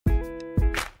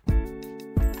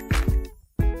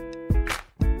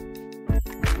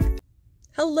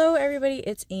Hello everybody,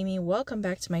 it's Amy. Welcome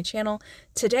back to my channel.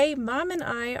 Today, Mom and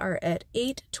I are at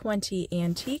 820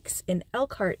 Antiques in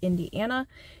Elkhart, Indiana.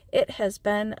 It has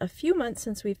been a few months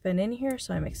since we've been in here,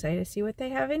 so I'm excited to see what they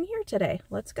have in here today.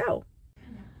 Let's go.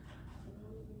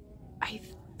 I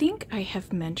think I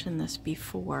have mentioned this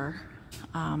before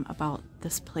about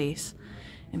this place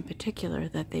in particular,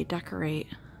 that they decorate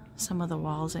some of the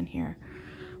walls in here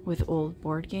with old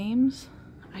board games.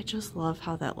 I just love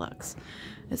how that looks.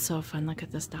 It's so fun. Look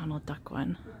at this Donald Duck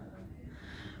one.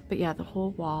 But yeah, the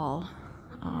whole wall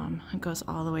goes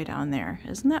all the way down there.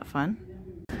 Isn't that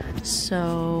fun?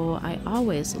 So I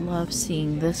always love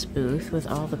seeing this booth with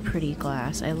all the pretty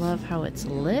glass. I love how it's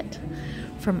lit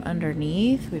from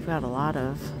underneath. We've got a lot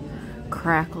of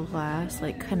crackle glass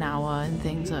like Kanawha and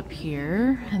things up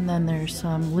here. And then there's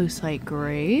some lucite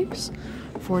grapes.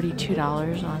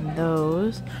 $42 on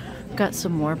those. Got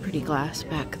some more pretty glass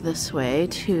back this way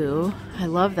too. I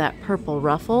love that purple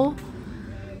ruffle.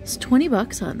 It's 20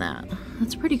 bucks on that.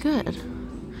 That's pretty good.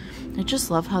 I just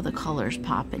love how the colors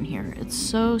pop in here. It's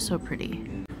so pretty.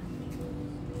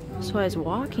 So I was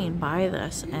walking by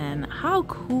this, and how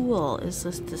cool is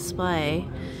this display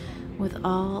with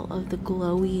all of the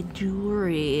glowy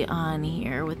jewelry on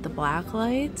here with the black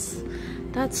lights?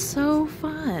 That's so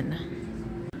fun.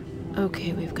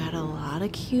 Okay, we've got a lot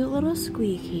of cute little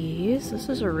squeakies. This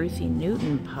is a Ruthie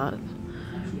Newton pup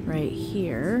right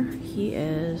here. He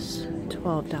is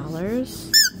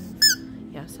 $12.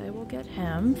 Yes, I will get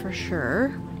him for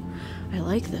sure. I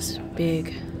like this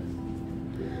big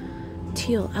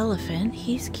teal elephant.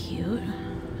 He's cute.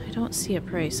 I don't see a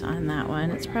price on that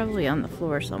one. It's probably on the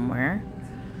floor somewhere.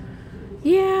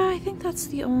 Yeah, I think that's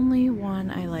the only one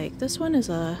I like. This one is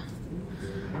a...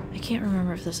 I can't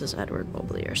remember if this is Edward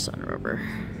Mobley or Sunrubber.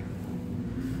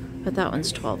 But that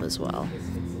one's 12 as well.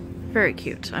 Very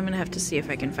cute. I'm gonna have to see if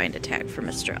I can find a tag for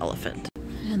Mr. Elephant.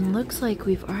 And looks like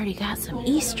we've already got some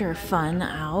Easter fun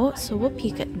out, so we'll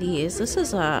peek at these. This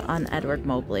is on Edward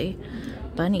Mobley.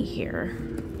 Bunny here.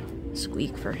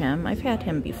 Squeak for him. I've had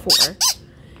him before.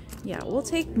 Yeah, we'll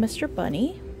take Mr.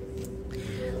 Bunny.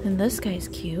 And this guy's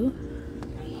cute.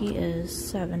 He is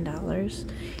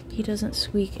 $7. He doesn't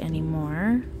squeak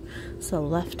anymore. It's a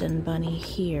Lefton bunny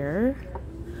here.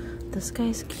 This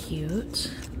guy's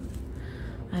cute.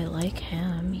 I like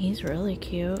him. He's really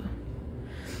cute.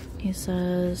 He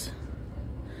says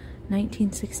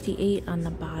 1968 on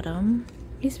the bottom.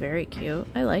 He's very cute.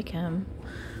 I like him.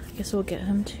 I guess we'll get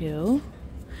him too.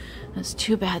 It's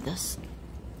too bad this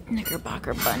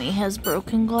Knickerbocker bunny has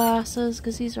broken glasses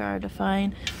because these are hard to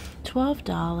find.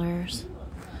 $12.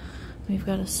 We've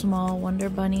got a small Wonder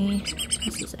Bunny.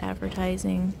 This is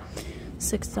advertising.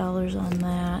 $6 on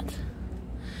that.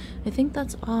 I think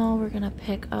that's all we're gonna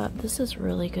pick up. This is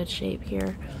really good shape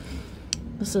here.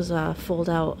 This is a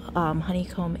fold-out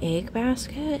honeycomb egg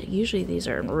basket. Usually these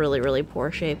are in really poor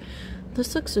shape.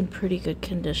 This looks in pretty good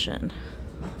condition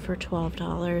for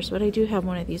 $12, but I do have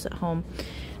one of these at home,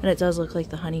 and it does look like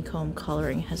the honeycomb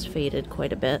coloring has faded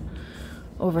quite a bit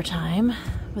over time.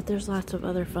 But there's lots of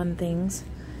other fun things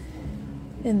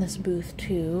in this booth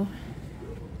too.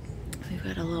 We've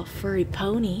got a little furry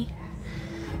pony.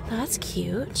 That's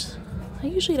cute. I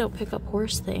usually don't pick up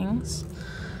horse things,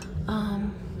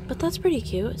 but that's pretty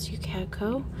cute. It's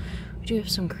Yucatco. We do have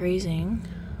some grazing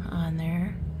on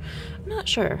there. I'm not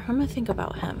sure. I'm gonna think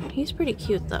about him. He's pretty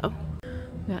cute though.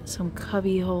 We got some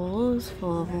cubby holes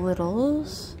full of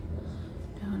littles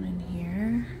down in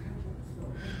here.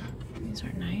 These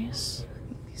are nice.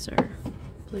 These are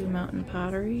Blue Mountain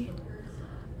Pottery.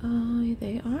 Oh,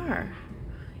 they are.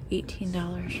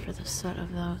 $18 for the set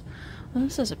of those. Well,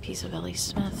 this is a piece of Ellie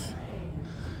Smith.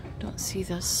 Don't see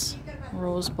this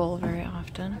rose bowl very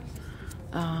often.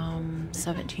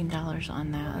 $17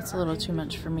 on that. That's a little too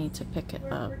much for me to pick it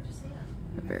up.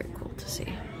 But very cool to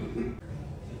see.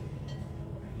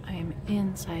 I am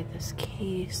inside this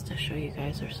case to show you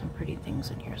guys there's some pretty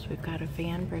things in here. So we've got a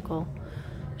Van Briggle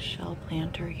shell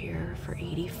planter here for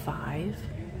 $85.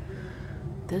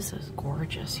 This is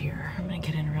gorgeous here. I'm gonna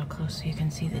get in real close so you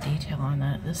can see the detail on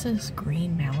that. This is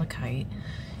green malachite.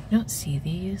 You don't see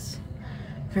these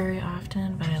very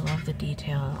often, but I love the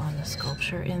detail on the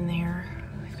sculpture in there.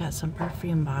 We've got some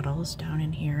perfume bottles down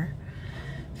in here.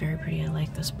 Very pretty. I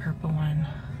like this purple one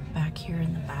back here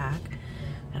in the back.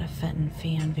 Got a Fenton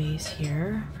fan vase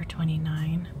here for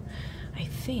 $29. I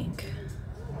think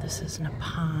this is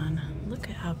Nippon. Look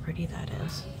at how pretty that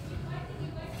is.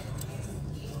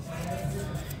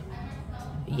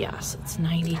 Yes, it's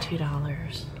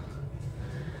 $92.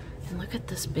 And look at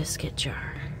this biscuit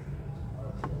jar.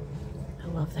 I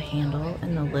love the handle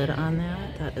and the lid on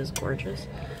that. That is gorgeous.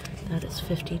 That is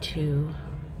 $52.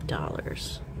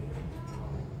 $8.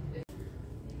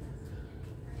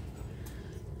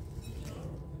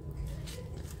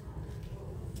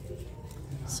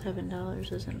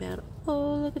 $7 isn't bad.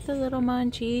 Oh, look at the little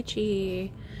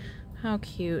Monchichi. How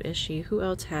cute is she? Who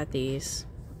else had these?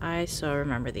 I so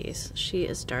remember these. She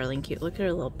is darling cute. Look at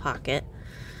her little pocket.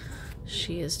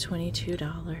 She is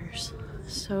 $22.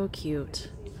 So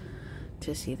cute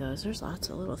to see those. There's lots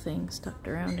of little things tucked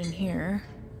around in here.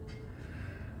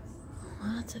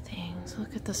 Lots of things.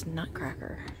 Look at this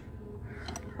nutcracker.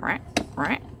 Right,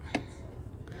 right.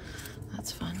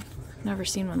 That's fun. Never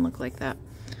seen one look like that.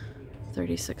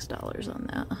 $36 on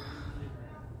that.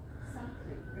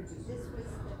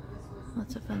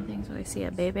 Lots of fun things. Oh, I see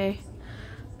a baby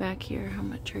back here. How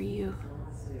much are you?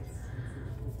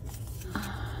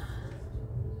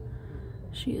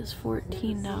 She is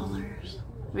 $14.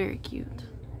 Very cute.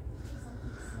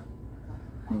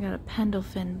 I got a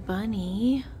Pendleton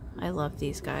bunny. I love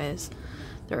these guys.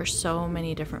 There are so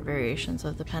many different variations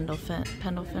of the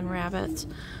Pendleton rabbits.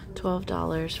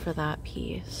 $12 for that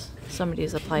piece.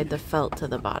 Somebody's applied the felt to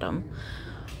the bottom.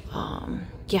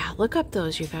 Yeah, look up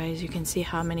those, you guys. You can see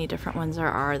how many different ones there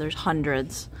are. There's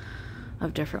hundreds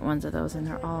of different ones of those, and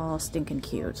they're all stinking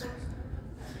cute.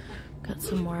 Got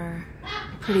some more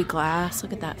pretty glass.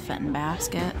 Look at that Fenton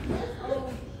basket.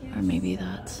 Or maybe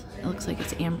that's, it looks like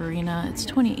it's Amberina. It's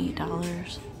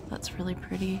 $28. That's really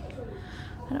pretty.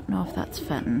 I don't know if that's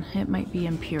Fenton. It might be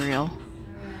Imperial,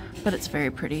 but it's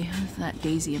very pretty. With that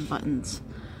daisy and buttons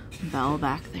bell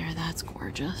back there, that's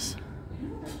gorgeous.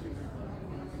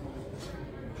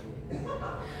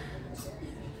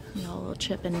 Got a little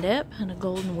chip and dip and a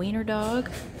golden wiener dog.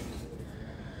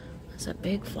 That's a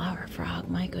big flower frog,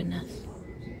 my goodness.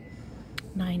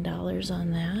 $9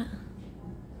 on that.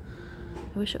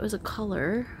 I wish it was a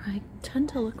color. I tend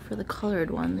to look for the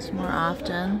colored ones more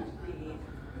often.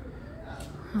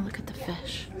 Oh, look at the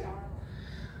fish.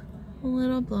 A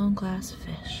little blown glass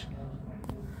fish.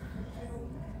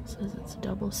 It says it's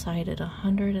double-sided,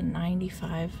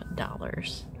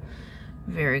 $195.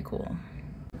 Very cool.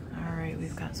 Alright,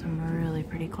 we've got some really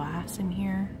pretty glass in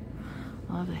here.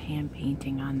 I love the hand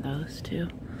painting on those too.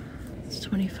 It's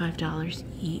 $25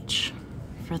 each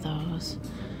for those.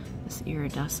 This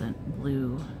iridescent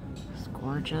blue is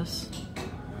gorgeous.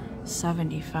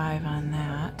 $75 on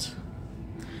that.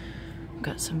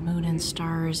 Got some moon and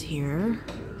stars here.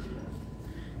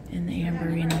 In the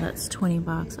Amberina, that's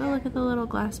 $20. Oh, look at the little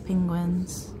glass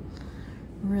penguins.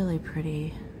 Really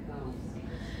pretty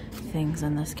things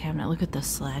in this cabinet. Look at the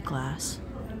slag glass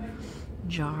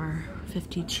jar,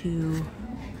 $52.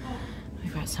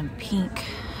 We've got some pink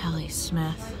Ellie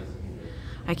Smith.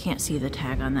 I can't see the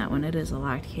tag on that one. It is a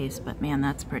locked case, but man,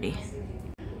 that's pretty.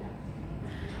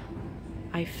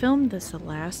 I filmed this the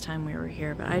last time we were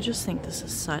here, but I just think this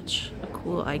is such a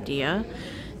cool idea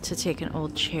to take an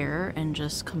old chair and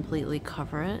just completely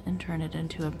cover it and turn it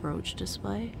into a brooch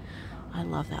display. I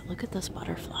love that. Look at this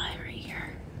butterfly right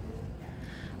here.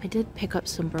 I did pick up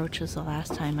some brooches the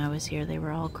last time I was here. They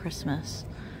were all Christmas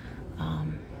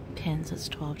pins. It's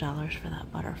 $12 for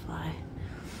that butterfly.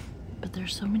 But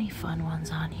there's so many fun ones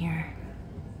on here.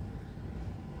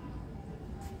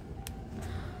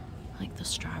 Like the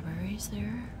strawberries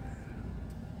there.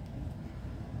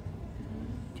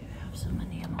 Do have some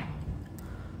enamel.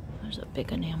 There's a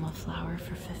big enamel flower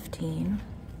for $15.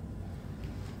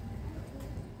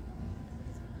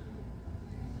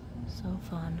 So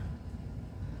fun.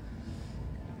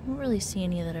 I don't really see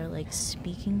any that are like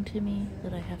speaking to me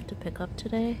that I have to pick up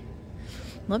today.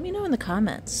 Let me know in the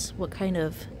comments what kind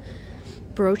of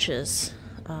brooches.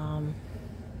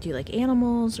 Do you like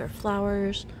animals or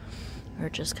flowers or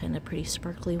just kind of pretty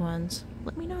sparkly ones?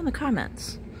 Let me know in the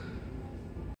comments.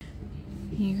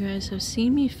 You guys have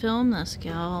seen me film this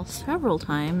gal several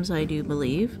times, I do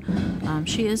believe.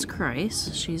 She is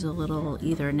Christ. She's a little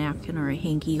either a napkin or a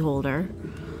hanky holder.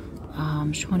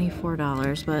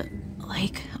 $24, but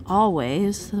like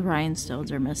always, the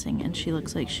rhinestones are missing and she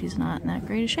looks like she's not in that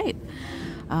great a shape.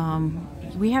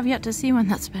 We have yet to see one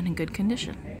that's been in good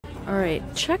condition.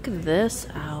 Alright, check this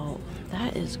out.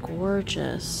 That is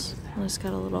gorgeous. It's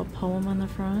got a little poem on the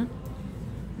front.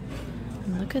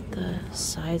 And look at the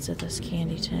sides of this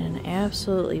candy tin.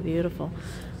 Absolutely beautiful.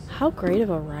 How great of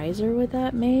a riser would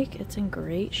that make? It's in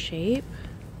great shape.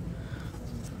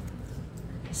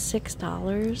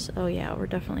 $6. Oh yeah, we're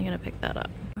definitely gonna pick that up.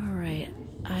 Alright,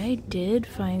 I did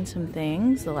find some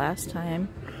things the last time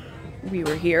we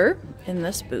were here in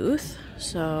this booth,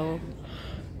 so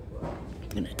I'm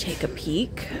gonna take a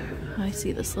peek. I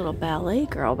see this little ballet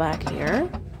girl back here.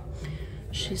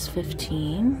 She's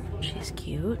 15. She's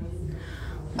cute.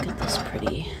 Look at this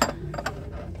pretty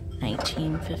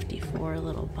 1954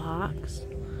 little box.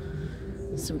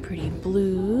 Some pretty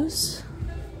blues.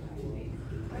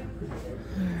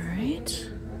 Alright.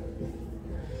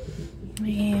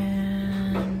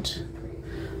 And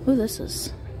oh, this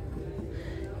is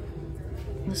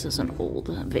an old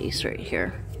vase right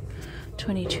here.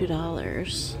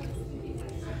 $22.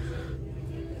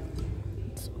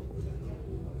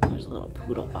 There's a little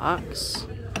poodle box.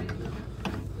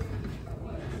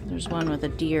 There's one with a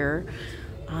deer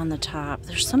on the top.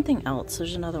 There's something else.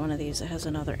 There's another one of these that has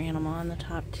another animal on the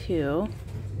top too.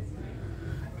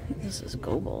 I think this is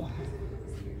Goble.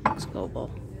 Looks Goble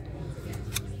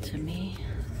to me.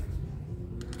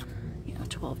 You know,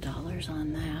 $12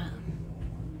 on that.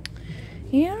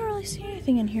 Yeah, I don't really see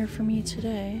anything in here for me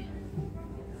today.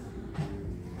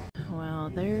 Well,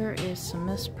 there is some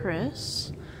Miss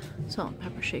Priss salt and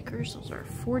pepper shakers. Those are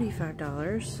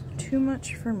 $45. Too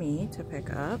much for me to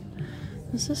pick up.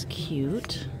 This is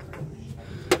cute.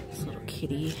 This little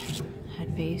kitty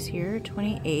head vase here,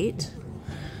 $28.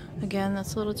 Again,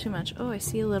 that's a little too much. Oh, I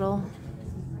see a little,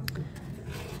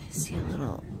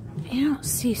 you don't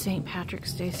see St.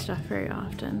 Patrick's Day stuff very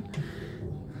often.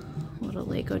 Little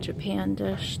Lego Japan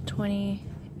dish,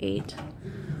 $28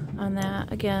 on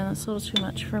that. Again, that's a little too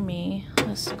much for me.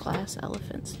 This glass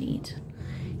elephant's neat.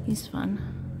 He's fun,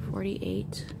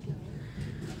 $48.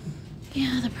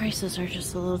 Yeah, the prices are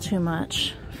just a little too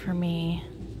much for me.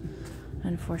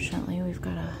 Unfortunately, we've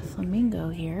got a flamingo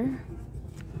here.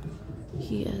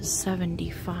 He is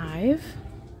 $75.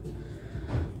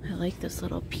 I like this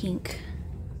little pink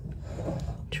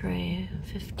tray,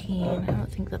 $15. I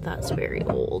don't think that that's very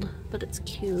old, but it's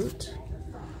cute.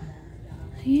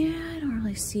 Yeah, I don't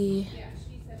really see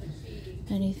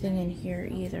anything in here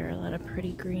either. A lot of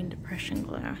pretty green depression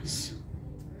glass.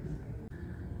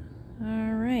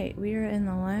 Alright, we are in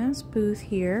the last booth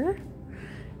here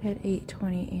at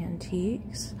 820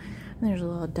 Antiques. And there's a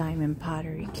little diamond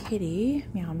pottery kitty.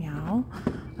 Meow meow.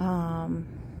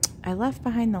 I left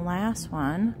behind the last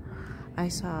one I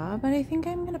saw, but I think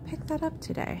I'm gonna pick that up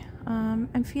today.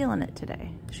 I'm feeling it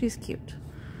today. She's cute.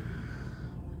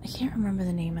 I can't remember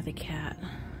the name of the cat.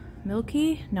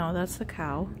 Milky? No, that's the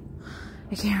cow.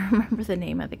 I can't remember the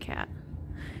name of the cat.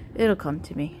 It'll come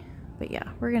to me. But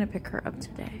yeah, we're gonna pick her up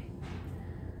today.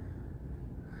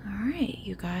 Alright,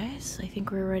 you guys, I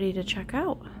think we're ready to check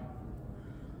out.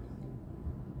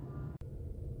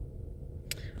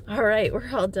 Alright, we're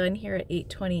all done here at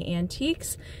 820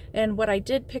 Antiques, and what I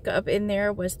did pick up in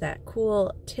there was that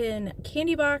cool tin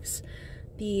candy box,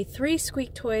 the 3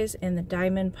 squeak toys, and the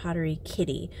diamond pottery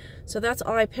kitty. So that's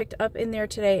all I picked up in there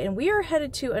today, and we are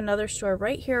headed to another store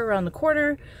right here around the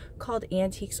corner called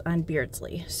Antiques on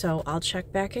Beardsley. So I'll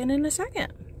check back in a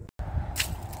second.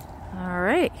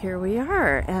 Alright, here we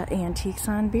are at Antiques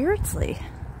on Beardsley.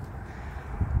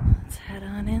 Let's head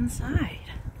on inside.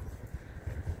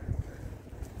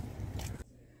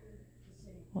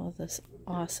 Well, this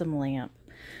awesome lamp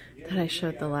that I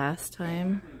showed the last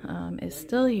time is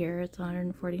still here. It's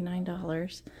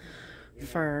 $149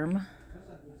 firm.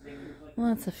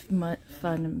 Lots of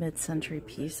fun mid-century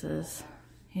pieces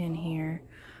in here.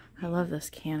 I love this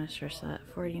canister set,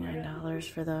 $49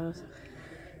 for those.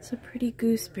 It's a pretty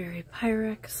gooseberry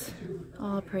Pyrex,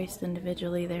 all priced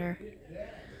individually there.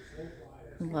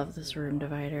 I love this room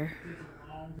divider.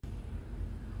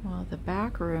 Well, the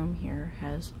back room here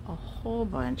has a whole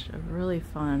bunch of really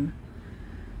fun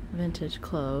vintage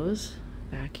clothes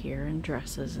back here, and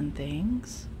dresses and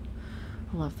things.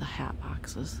 I love the hat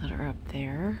boxes that are up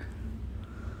there.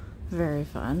 Very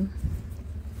fun.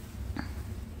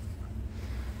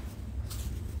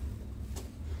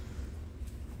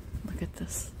 Look at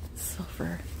this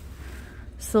silver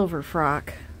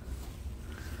frock.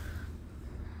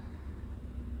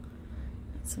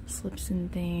 Got some slips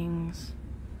and things.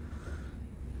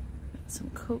 Got some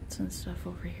coats and stuff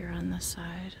over here on this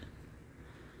side.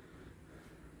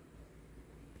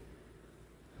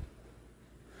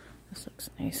 This looks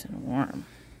nice and warm.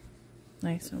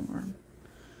 Nice and warm.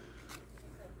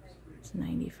 It's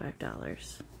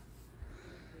 $95.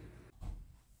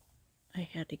 I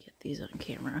had to get these on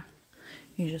camera.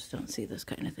 You just don't see this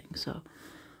kind of thing. So,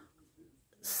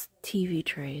 TV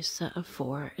trays, set of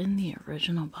 4 in the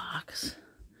original box.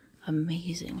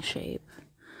 Amazing shape.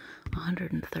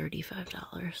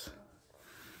 $135.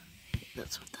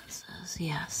 That's what that says.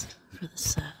 Yes, for the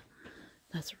set.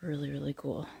 That's really, really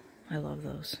cool. I love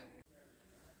those.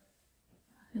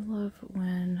 I love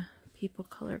when people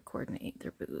color coordinate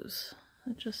their booze.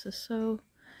 It just is so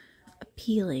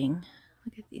appealing.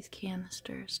 Look at these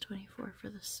canisters, $24 for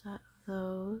the set of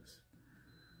those.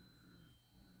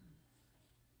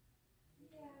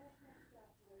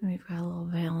 And we've got a little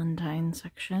Valentine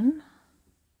section.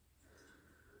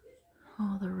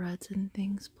 All the reds and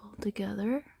things pulled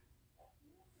together.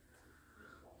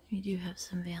 We do have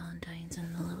some Valentines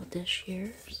in the little dish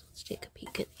here, so let's take a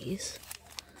peek at these.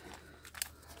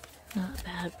 Not a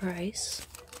bad price.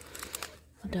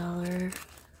 $1,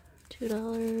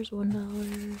 $2,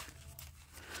 $1.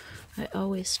 I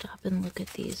always stop and look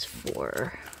at these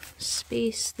for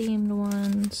space themed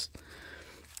ones,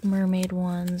 mermaid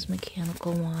ones,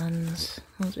 mechanical ones.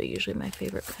 Those are usually my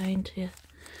favorite kind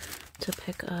to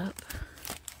pick up.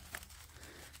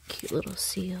 Cute little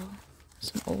seal.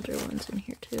 Some older ones in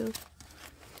here too.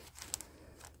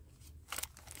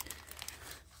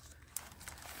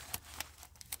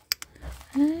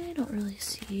 I don't really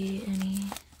see any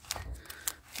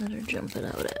that are jumping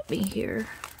out at me here.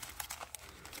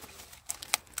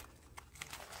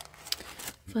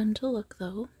 Fun to look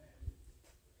though.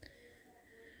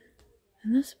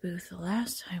 In this booth, the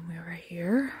last time we were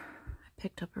here, I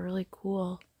picked up a really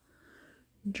cool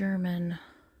German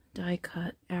die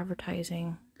cut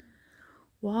advertising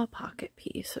wall pocket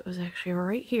piece. It was actually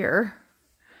right here,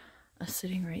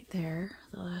 sitting right there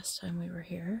the last time we were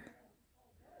here.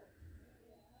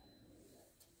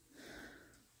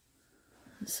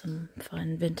 Some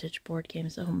fun vintage board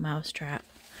games. Oh, Mousetrap.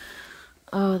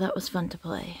 Oh, that was fun to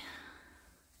play.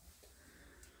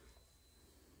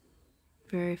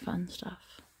 Very fun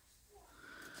stuff.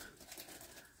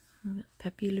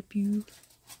 Pepe Le Pew.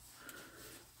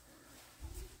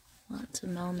 Lots of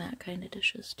Melmac kind of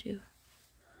dishes too.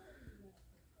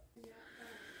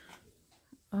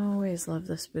 Always love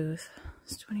this booth.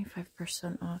 It's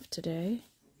 25% off today.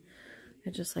 I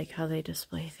just like how they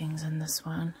display things in this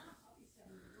one.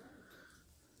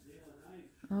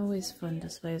 Always fun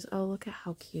displays. Oh, look at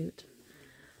how cute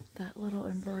that little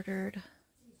embroidered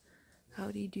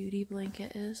Howdy Doody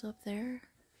blanket is up there.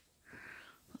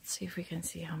 Let's see if we can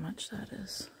see how much that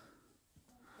is.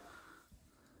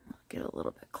 I'll get a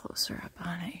little bit closer up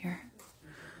on it here.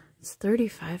 It's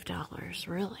 $35,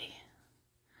 really.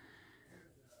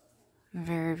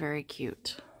 Very, very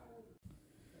cute.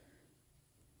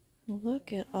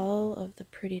 Look at all of the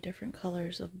pretty different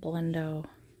colors of Blendo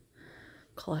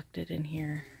collected in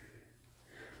here.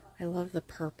 I love the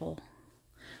purple.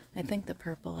 I think the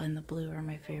purple and the blue are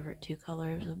my favorite two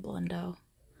colors of Blendo.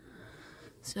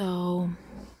 So,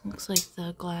 looks like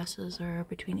the glasses are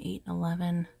between 8 and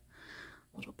 11.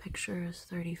 Little picture is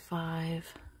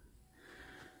 35.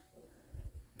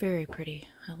 Very pretty.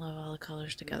 I love all the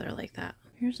colors together like that.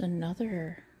 Here's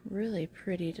another really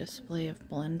pretty display of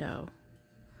Blendo.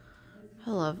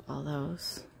 I love all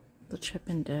those. The chip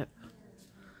and dip.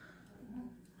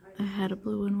 I had a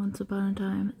blue one once upon a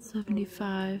time at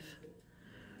 $75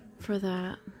 for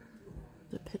that.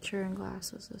 The pitcher and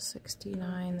glasses is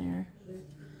 $69 there.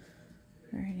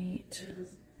 Very neat.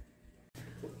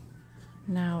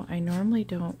 Now, I normally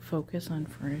don't focus on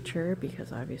furniture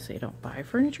because obviously I don't buy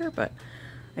furniture, but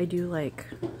I do like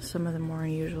some of the more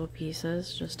unusual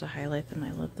pieces just to highlight them.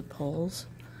 I love the pulls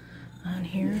on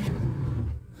here.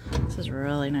 This is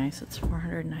really nice. It's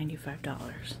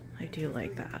 $495. I do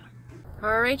like that.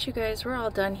 Alright, you guys, we're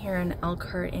all done here in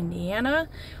Elkhart, Indiana.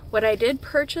 What I did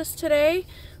purchase today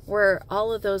were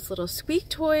all of those little squeak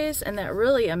toys and that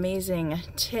really amazing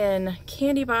tin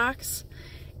candy box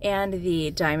and the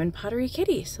diamond pottery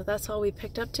kitty. So that's all we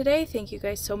picked up today. Thank you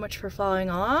guys so much for following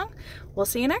along. We'll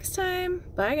see you next time.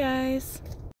 Bye, guys.